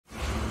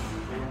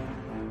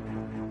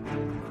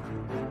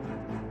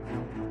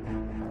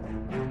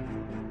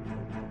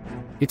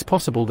it's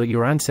possible that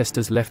your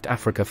ancestors left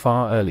Africa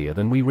far earlier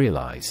than we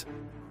realize.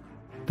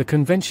 The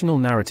conventional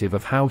narrative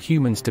of how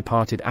humans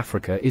departed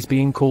Africa is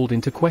being called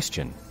into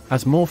question,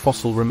 as more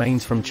fossil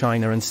remains from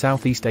China and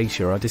Southeast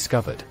Asia are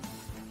discovered.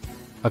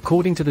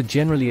 According to the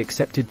generally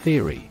accepted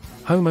theory,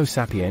 Homo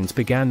sapiens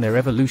began their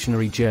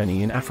evolutionary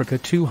journey in Africa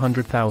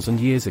 200,000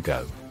 years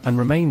ago, and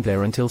remained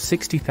there until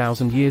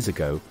 60,000 years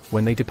ago,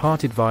 when they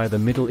departed via the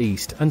Middle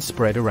East and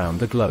spread around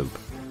the globe.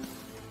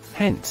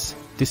 Hence,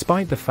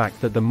 despite the fact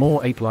that the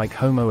more ape-like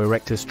Homo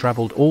erectus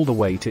traveled all the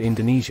way to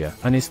Indonesia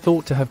and is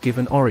thought to have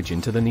given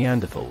origin to the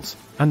Neanderthals,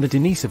 and the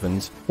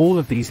Denisovans, all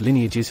of these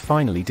lineages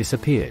finally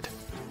disappeared.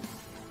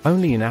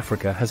 Only in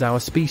Africa has our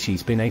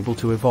species been able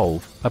to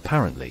evolve,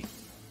 apparently.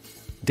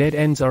 Dead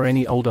ends are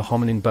any older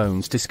hominin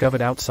bones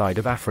discovered outside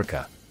of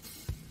Africa.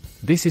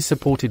 This is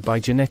supported by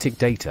genetic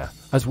data,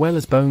 as well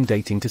as bone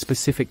dating to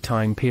specific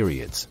time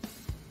periods.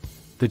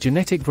 The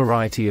genetic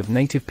variety of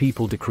native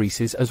people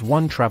decreases as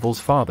one travels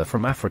farther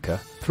from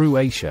Africa, through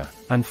Asia,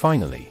 and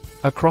finally,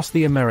 across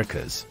the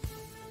Americas.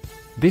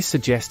 This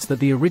suggests that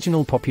the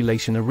original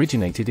population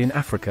originated in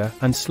Africa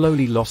and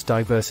slowly lost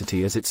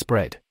diversity as it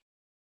spread.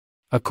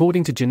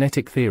 According to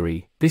genetic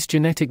theory, this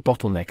genetic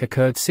bottleneck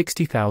occurred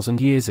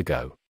 60,000 years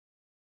ago.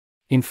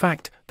 In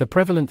fact, the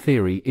prevalent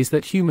theory is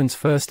that humans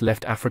first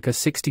left Africa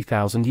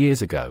 60,000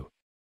 years ago.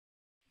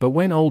 But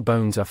when old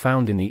bones are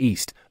found in the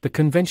East, the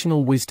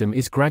conventional wisdom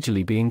is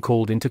gradually being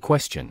called into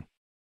question.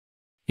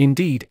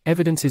 Indeed,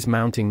 evidence is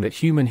mounting that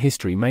human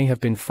history may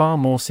have been far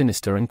more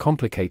sinister and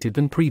complicated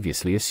than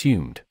previously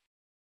assumed.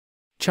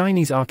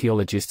 Chinese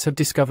archaeologists have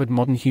discovered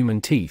modern human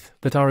teeth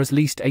that are at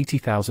least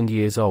 80,000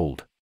 years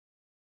old.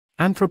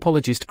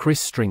 Anthropologist Chris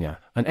Stringer,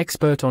 an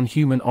expert on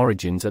human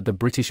origins at the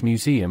British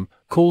Museum,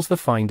 calls the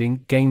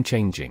finding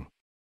game-changing.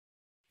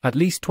 At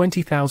least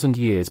 20,000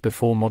 years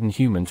before modern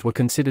humans were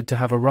considered to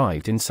have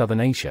arrived in southern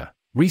Asia,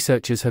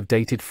 researchers have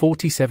dated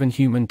 47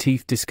 human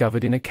teeth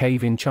discovered in a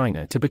cave in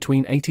China to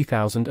between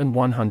 80,000 and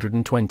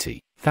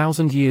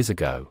 120,000 years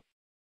ago.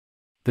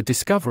 The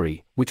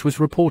discovery, which was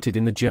reported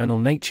in the journal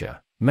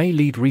Nature, may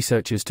lead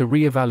researchers to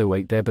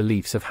re-evaluate their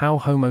beliefs of how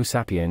Homo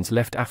sapiens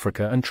left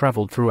Africa and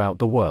traveled throughout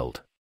the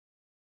world.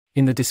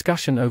 In the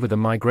discussion over the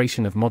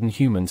migration of modern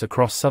humans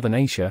across southern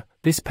Asia,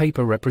 this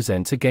paper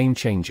represents a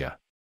game-changer.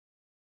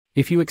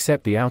 If you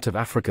accept the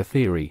out-of-Africa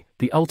theory,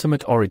 the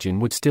ultimate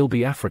origin would still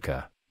be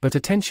Africa, but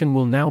attention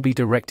will now be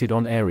directed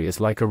on areas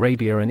like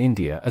Arabia and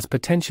India as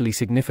potentially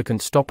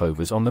significant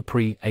stopovers on the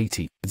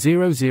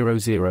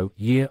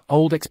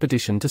pre-80,000-year-old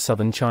expedition to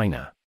southern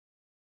China.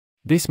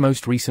 This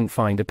most recent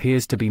find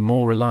appears to be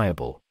more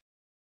reliable.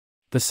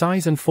 The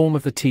size and form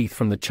of the teeth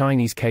from the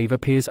Chinese cave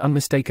appears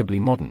unmistakably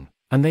modern,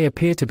 and they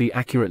appear to be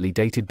accurately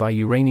dated by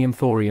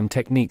uranium-thorium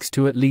techniques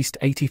to at least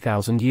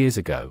 80,000 years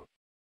ago.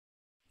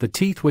 The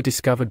teeth were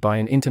discovered by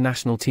an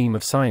international team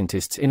of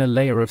scientists in a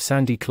layer of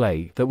sandy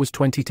clay that was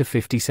 20 to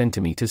 50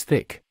 centimeters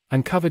thick,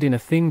 and covered in a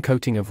thin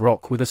coating of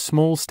rock with a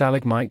small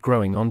stalagmite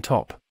growing on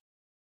top.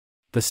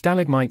 The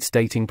stalagmite's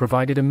dating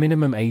provided a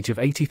minimum age of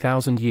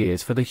 80,000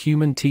 years for the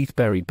human teeth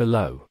buried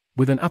below,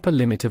 with an upper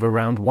limit of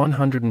around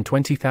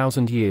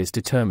 120,000 years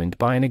determined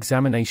by an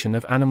examination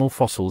of animal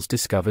fossils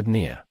discovered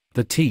near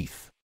the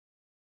teeth.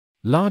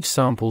 Large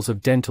samples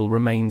of dental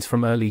remains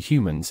from early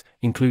humans,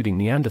 including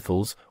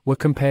Neanderthals, were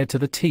compared to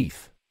the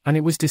teeth, and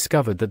it was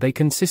discovered that they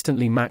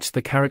consistently matched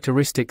the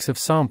characteristics of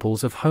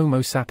samples of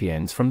Homo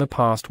sapiens from the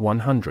past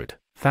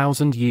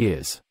 100,000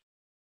 years.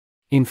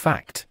 In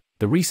fact,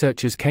 the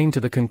researchers came to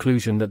the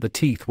conclusion that the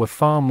teeth were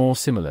far more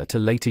similar to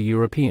later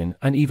European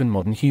and even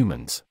modern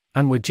humans,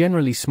 and were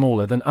generally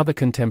smaller than other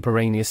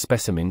contemporaneous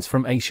specimens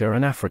from Asia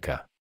and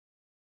Africa.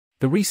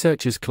 The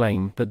researchers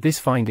claim that this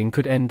finding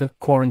could end the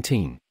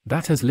quarantine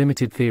that has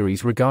limited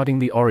theories regarding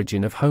the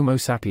origin of Homo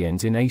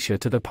sapiens in Asia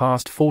to the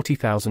past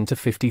 40,000 to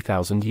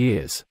 50,000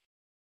 years.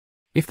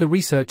 If the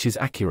research is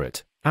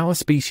accurate, our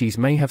species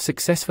may have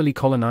successfully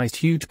colonized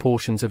huge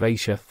portions of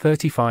Asia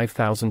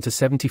 35,000 to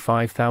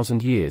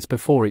 75,000 years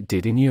before it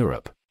did in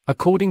Europe.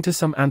 According to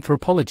some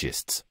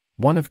anthropologists,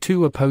 one of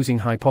two opposing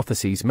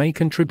hypotheses may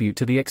contribute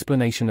to the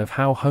explanation of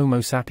how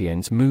Homo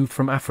sapiens moved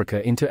from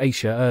Africa into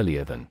Asia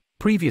earlier than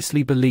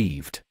previously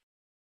believed.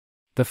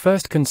 The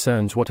first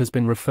concerns what has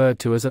been referred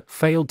to as a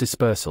failed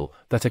dispersal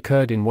that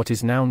occurred in what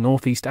is now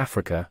Northeast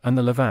Africa and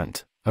the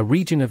Levant, a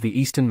region of the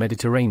eastern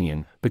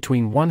Mediterranean,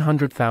 between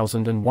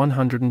 100,000 and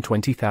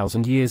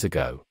 120,000 years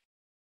ago.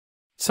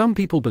 Some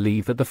people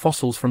believe that the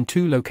fossils from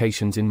two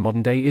locations in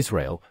modern-day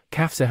Israel,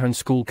 Kafzeh and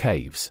Skul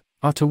Caves,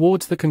 are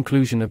towards the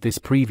conclusion of this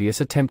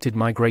previous attempted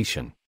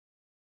migration.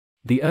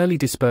 The early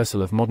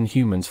dispersal of modern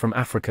humans from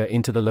Africa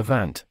into the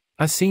Levant,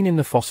 as seen in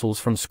the fossils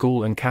from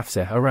Skul and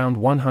Kafzeh around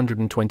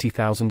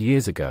 120,000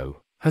 years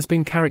ago, has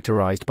been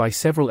characterized by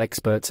several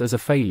experts as a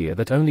failure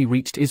that only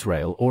reached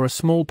Israel or a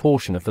small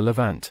portion of the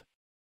Levant.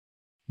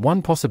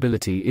 One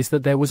possibility is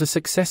that there was a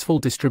successful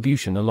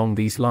distribution along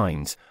these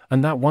lines,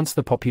 and that once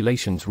the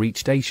populations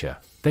reached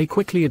Asia, they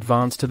quickly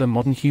advanced to the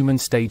modern human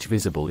stage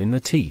visible in the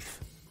teeth.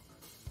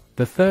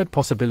 The third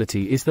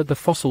possibility is that the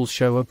fossils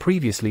show a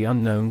previously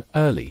unknown,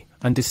 early,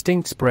 and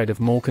distinct spread of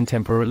more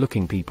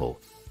contemporary-looking people.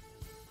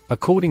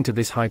 According to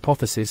this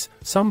hypothesis,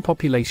 some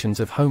populations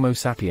of Homo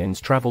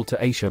sapiens traveled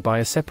to Asia by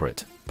a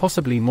separate,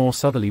 possibly more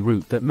southerly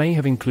route that may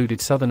have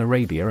included southern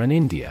Arabia and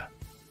India.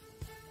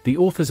 The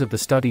authors of the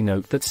study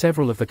note that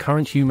several of the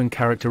current human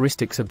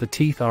characteristics of the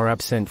teeth are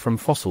absent from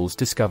fossils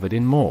discovered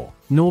in more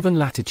northern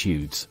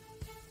latitudes.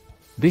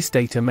 This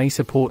data may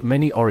support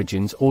many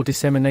origins or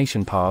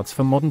dissemination paths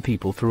for modern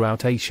people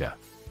throughout Asia.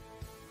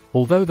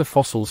 Although the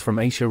fossils from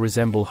Asia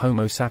resemble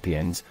Homo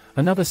sapiens,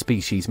 another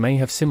species may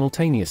have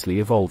simultaneously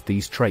evolved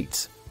these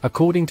traits,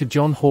 according to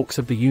John Hawkes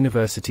of the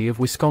University of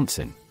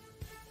Wisconsin.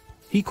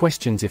 He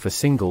questions if a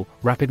single,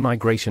 rapid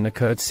migration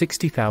occurred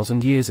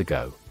 60,000 years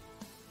ago.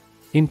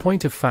 In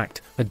point of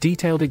fact, a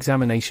detailed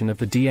examination of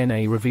the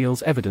DNA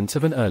reveals evidence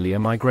of an earlier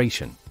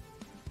migration.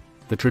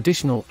 The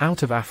traditional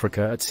out of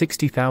Africa at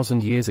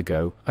 60,000 years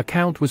ago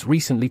account was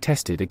recently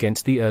tested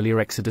against the earlier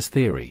Exodus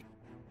theory.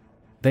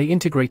 They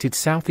integrated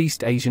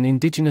Southeast Asian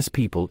indigenous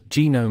people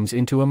genomes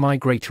into a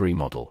migratory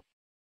model.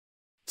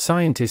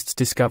 Scientists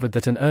discovered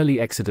that an early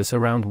exodus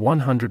around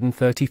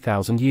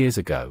 130,000 years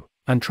ago,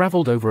 and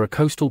traveled over a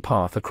coastal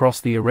path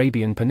across the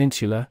Arabian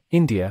Peninsula,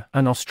 India,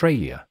 and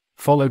Australia,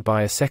 followed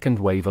by a second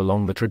wave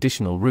along the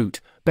traditional route,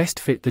 best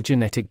fit the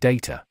genetic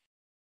data.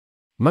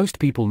 Most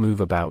people move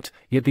about,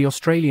 yet the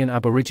Australian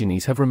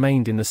Aborigines have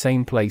remained in the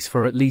same place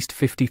for at least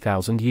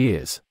 50,000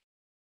 years.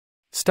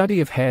 Study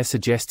of hair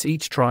suggests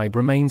each tribe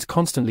remains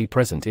constantly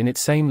present in its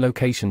same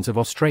locations of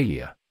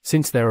Australia,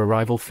 since their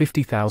arrival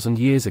 50,000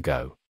 years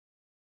ago.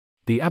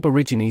 The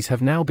Aborigines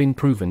have now been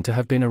proven to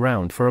have been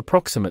around for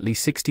approximately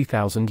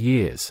 60,000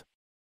 years.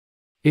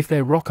 If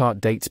their rock art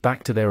dates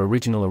back to their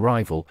original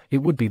arrival, it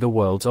would be the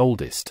world's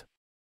oldest.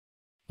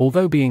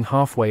 Although being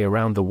halfway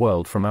around the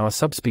world from our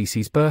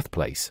subspecies'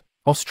 birthplace,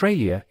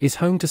 Australia is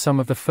home to some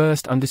of the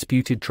first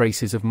undisputed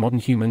traces of modern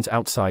humans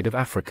outside of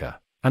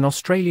Africa, and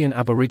Australian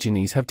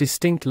Aborigines have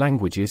distinct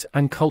languages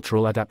and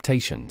cultural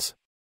adaptations.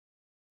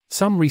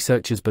 Some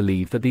researchers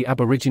believe that the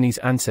Aborigines'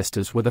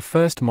 ancestors were the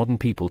first modern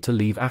people to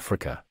leave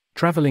Africa,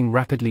 traveling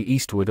rapidly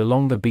eastward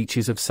along the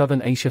beaches of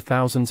southern Asia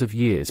thousands of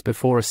years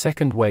before a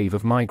second wave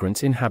of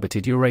migrants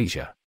inhabited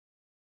Eurasia.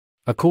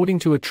 According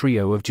to a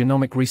trio of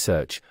genomic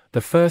research,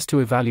 the first to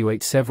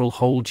evaluate several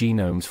whole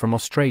genomes from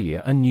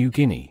Australia and New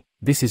Guinea,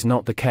 this is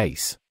not the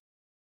case.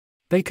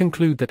 They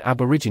conclude that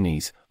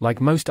Aborigines,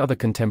 like most other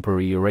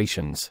contemporary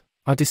Eurasians,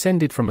 are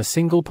descended from a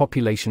single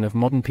population of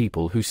modern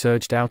people who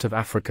surged out of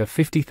Africa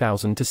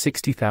 50,000 to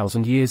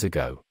 60,000 years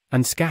ago,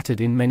 and scattered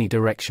in many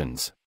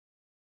directions.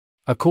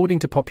 According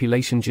to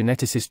population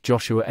geneticist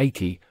Joshua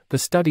Akey, the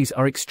studies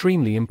are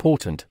extremely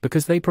important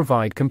because they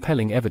provide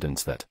compelling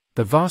evidence that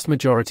the vast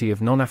majority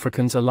of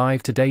non-Africans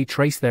alive today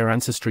trace their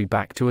ancestry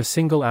back to a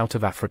single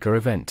out-of-Africa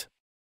event.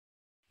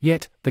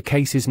 Yet, the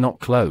case is not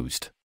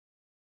closed.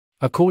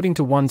 According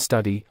to one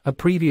study, a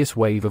previous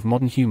wave of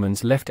modern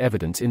humans left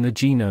evidence in the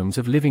genomes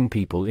of living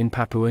people in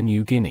Papua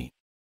New Guinea.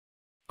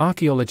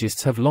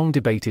 Archaeologists have long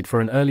debated for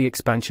an early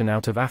expansion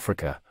out of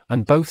Africa,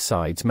 and both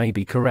sides may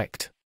be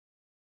correct.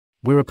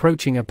 We're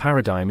approaching a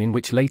paradigm in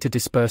which later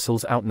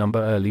dispersals outnumber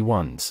early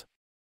ones.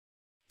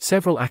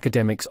 Several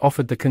academics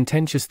offered the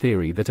contentious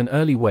theory that an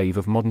early wave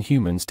of modern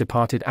humans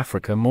departed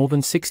Africa more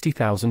than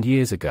 60,000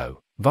 years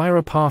ago, via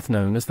a path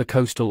known as the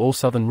coastal or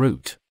southern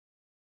route.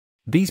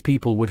 These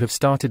people would have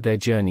started their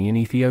journey in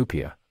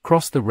Ethiopia,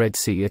 crossed the Red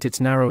Sea at its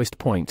narrowest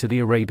point to the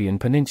Arabian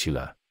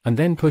Peninsula, and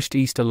then pushed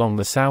east along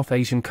the South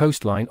Asian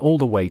coastline all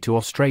the way to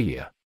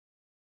Australia.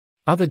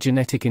 Other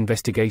genetic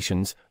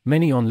investigations,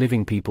 many on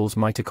living people's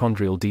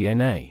mitochondrial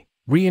DNA,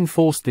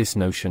 reinforced this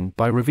notion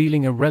by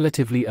revealing a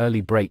relatively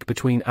early break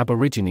between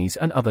Aborigines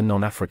and other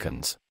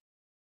non-Africans.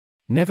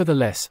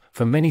 Nevertheless,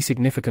 for many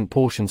significant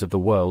portions of the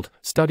world,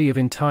 study of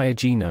entire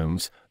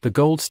genomes, the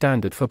gold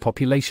standard for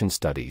population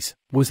studies,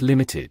 was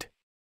limited.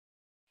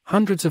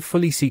 Hundreds of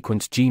fully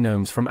sequenced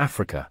genomes from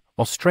Africa,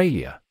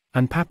 Australia,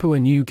 and Papua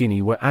New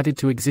Guinea were added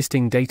to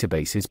existing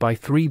databases by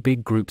three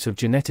big groups of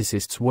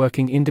geneticists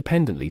working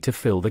independently to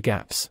fill the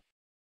gaps.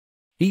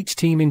 Each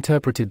team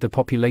interpreted the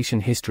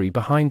population history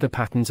behind the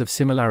patterns of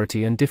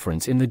similarity and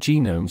difference in the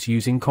genomes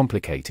using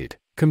complicated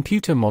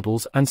computer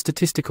models and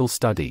statistical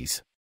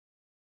studies.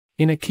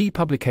 In a key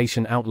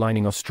publication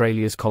outlining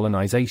Australia's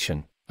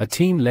colonization, a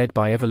team led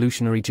by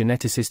evolutionary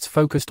geneticists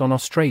focused on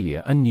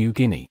Australia and New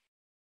Guinea.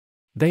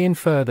 They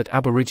infer that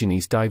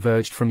Aborigines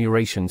diverged from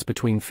Eurasians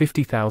between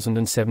 50,000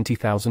 and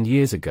 70,000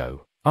 years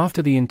ago,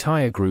 after the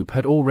entire group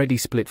had already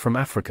split from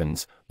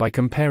Africans, by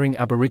comparing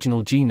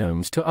Aboriginal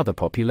genomes to other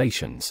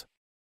populations.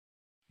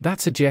 That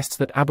suggests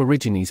that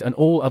Aborigines and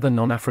all other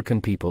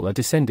non-African people are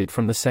descended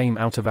from the same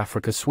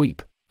out-of-Africa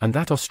sweep, and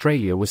that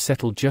Australia was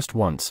settled just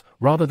once,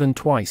 rather than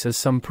twice as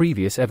some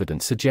previous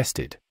evidence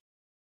suggested.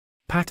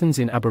 Patterns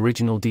in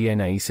Aboriginal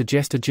DNA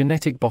suggest a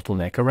genetic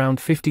bottleneck around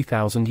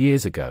 50,000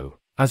 years ago,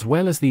 as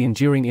well as the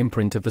enduring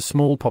imprint of the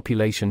small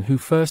population who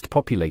first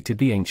populated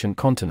the ancient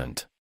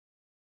continent.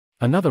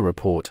 Another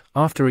report,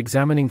 after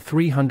examining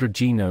 300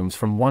 genomes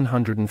from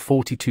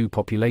 142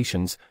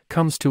 populations,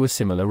 comes to a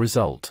similar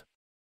result.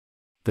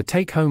 The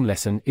take-home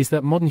lesson is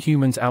that modern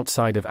humans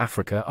outside of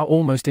Africa are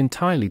almost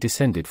entirely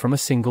descended from a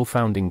single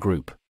founding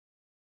group.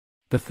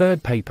 The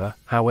third paper,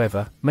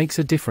 however, makes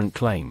a different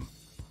claim.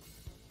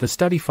 The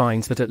study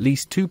finds that at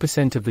least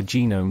 2% of the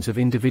genomes of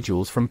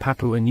individuals from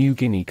Papua New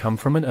Guinea come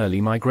from an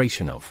early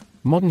migration of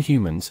modern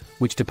humans,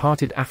 which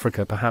departed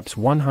Africa perhaps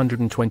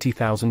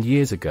 120,000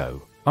 years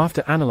ago,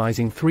 after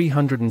analyzing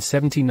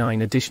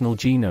 379 additional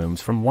genomes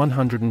from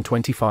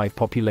 125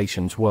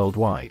 populations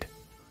worldwide.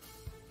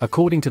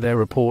 According to their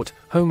report,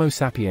 Homo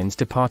sapiens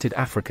departed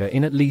Africa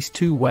in at least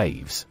 2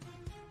 waves.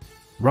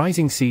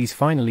 Rising seas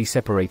finally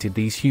separated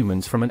these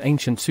humans from an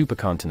ancient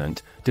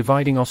supercontinent,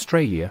 dividing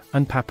Australia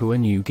and Papua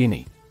New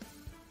Guinea.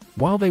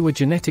 While they were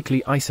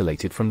genetically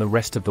isolated from the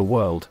rest of the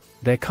world,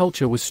 their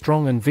culture was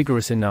strong and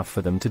vigorous enough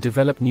for them to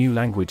develop new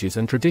languages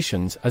and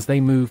traditions as they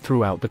moved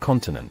throughout the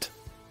continent.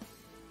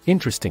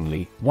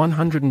 Interestingly,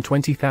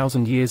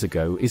 120,000 years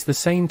ago is the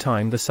same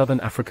time the southern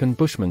African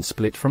Bushmen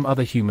split from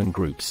other human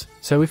groups,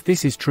 so if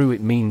this is true,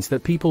 it means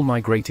that people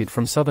migrated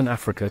from southern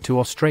Africa to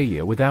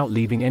Australia without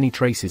leaving any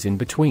traces in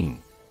between.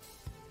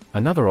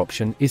 Another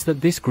option is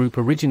that this group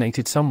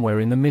originated somewhere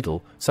in the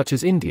middle, such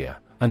as India,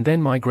 and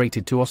then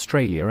migrated to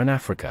Australia and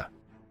Africa.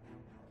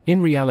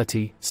 In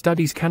reality,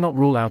 studies cannot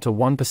rule out a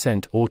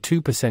 1% or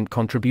 2%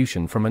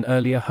 contribution from an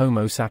earlier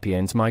Homo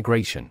sapiens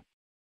migration.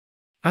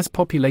 As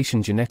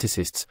population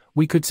geneticists,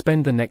 we could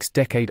spend the next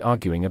decade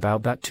arguing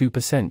about that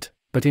 2%,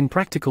 but in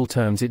practical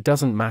terms it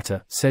doesn't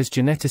matter, says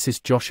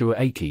geneticist Joshua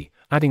Akey,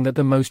 adding that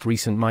the most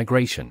recent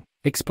migration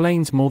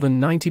explains more than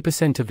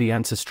 90% of the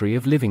ancestry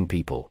of living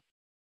people.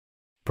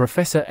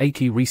 Professor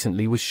Akey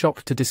recently was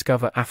shocked to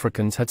discover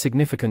Africans had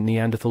significant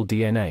Neanderthal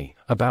DNA,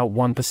 about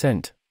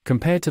 1%,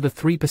 compared to the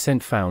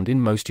 3% found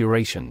in most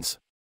Eurasians.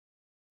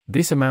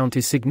 This amount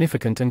is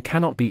significant and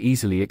cannot be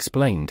easily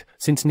explained,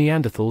 since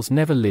Neanderthals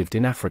never lived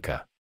in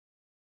Africa.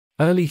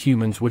 Early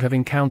humans would have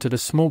encountered a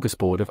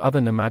smorgasbord of other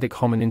nomadic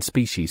hominin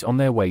species on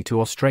their way to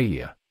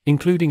Australia,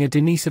 including a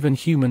Denisovan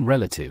human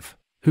relative,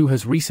 who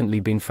has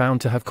recently been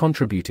found to have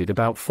contributed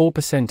about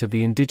 4% of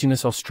the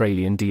indigenous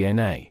Australian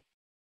DNA.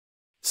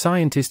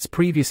 Scientists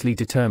previously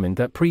determined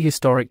that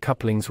prehistoric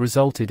couplings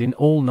resulted in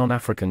all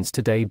non-Africans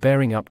today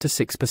bearing up to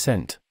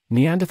 6%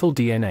 Neanderthal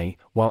DNA,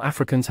 while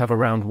Africans have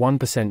around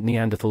 1%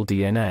 Neanderthal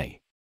DNA.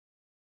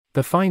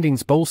 The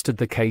findings bolstered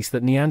the case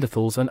that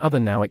Neanderthals and other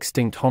now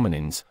extinct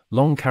hominins,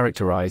 long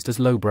characterized as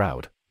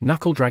low-browed,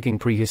 knuckle-dragging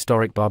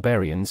prehistoric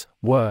barbarians,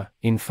 were,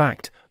 in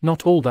fact,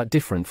 not all that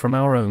different from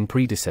our own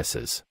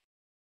predecessors.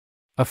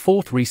 A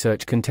fourth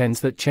research contends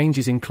that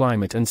changes in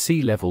climate and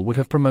sea level would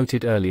have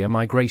promoted earlier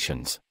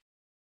migrations.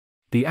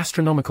 The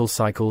astronomical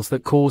cycles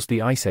that caused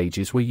the ice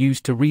ages were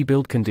used to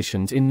rebuild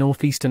conditions in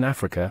northeastern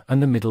Africa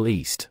and the Middle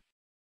East.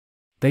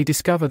 They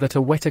discover that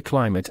a wetter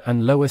climate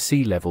and lower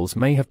sea levels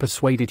may have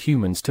persuaded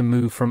humans to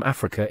move from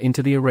Africa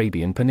into the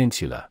Arabian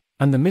Peninsula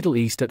and the Middle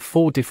East at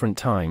 4 different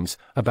times,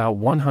 about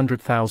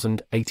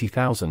 100,000,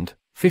 80,000,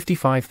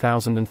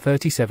 55,000 and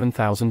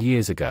 37,000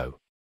 years ago.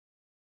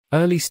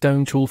 Early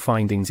stone tool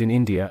findings in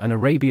India and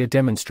Arabia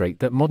demonstrate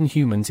that modern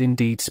humans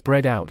indeed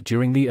spread out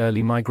during the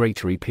early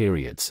migratory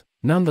periods.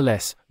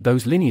 Nonetheless,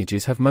 those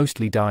lineages have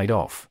mostly died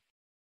off.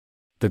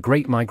 The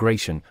Great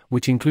Migration,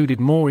 which included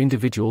more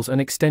individuals and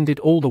extended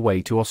all the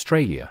way to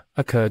Australia,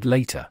 occurred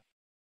later.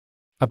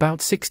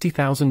 About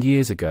 60,000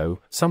 years ago,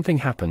 something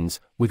happens,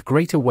 with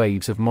greater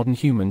waves of modern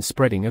humans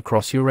spreading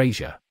across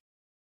Eurasia.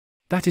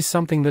 That is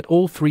something that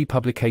all 3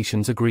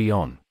 publications agree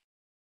on.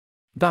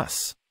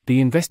 Thus,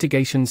 the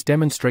investigations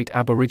demonstrate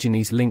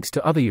Aborigines' links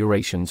to other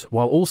Eurasians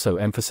while also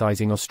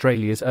emphasizing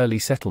Australia's early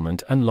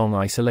settlement and long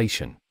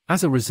isolation.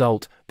 As a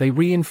result, they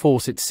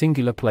reinforce its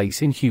singular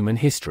place in human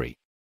history.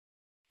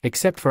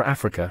 Except for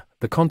Africa,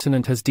 the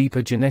continent has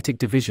deeper genetic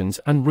divisions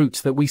and roots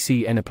that we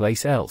see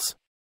anyplace else.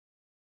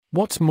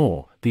 What's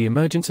more, the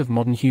emergence of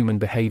modern human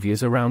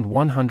behaviors around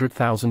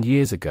 100,000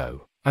 years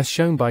ago, as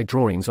shown by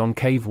drawings on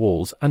cave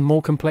walls and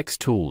more complex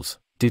tools,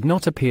 did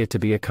not appear to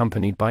be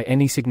accompanied by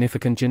any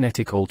significant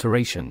genetic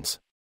alterations.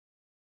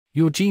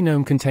 Your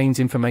genome contains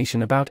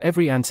information about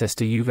every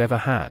ancestor you've ever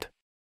had.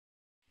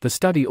 The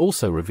study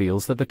also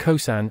reveals that the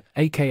Khoisan,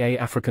 aka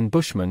African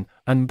Bushmen,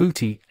 and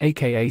Mbuti,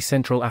 aka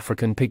Central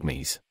African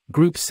Pygmies,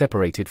 groups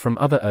separated from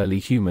other early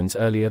humans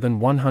earlier than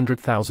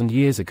 100,000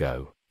 years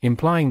ago,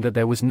 implying that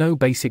there was no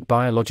basic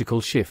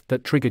biological shift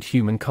that triggered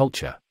human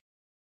culture.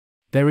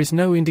 There is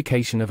no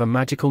indication of a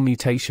magical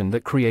mutation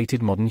that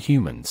created modern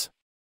humans.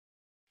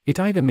 It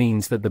either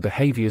means that the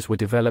behaviors were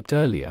developed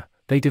earlier,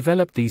 they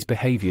developed these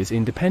behaviors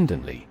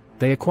independently,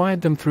 they acquired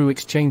them through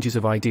exchanges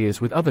of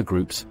ideas with other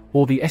groups,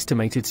 or the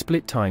estimated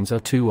split times are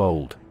too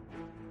old.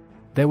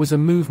 There was a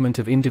movement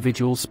of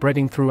individuals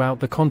spreading throughout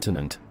the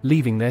continent,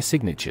 leaving their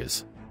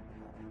signatures.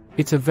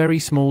 It's a very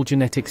small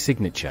genetic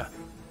signature.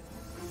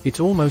 It's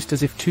almost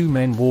as if 2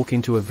 men walk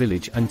into a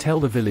village and tell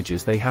the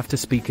villagers they have to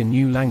speak a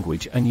new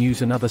language and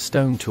use another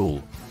stone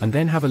tool, and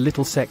then have a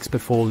little sex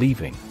before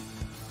leaving.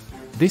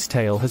 This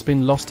tale has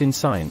been lost in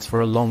science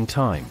for a long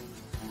time.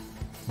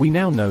 We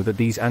now know that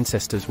these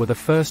ancestors were the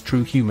first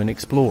true human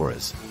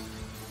explorers.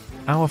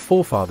 Our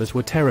forefathers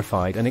were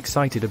terrified and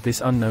excited of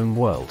this unknown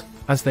world,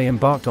 as they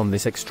embarked on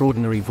this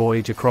extraordinary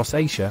voyage across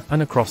Asia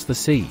and across the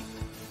sea.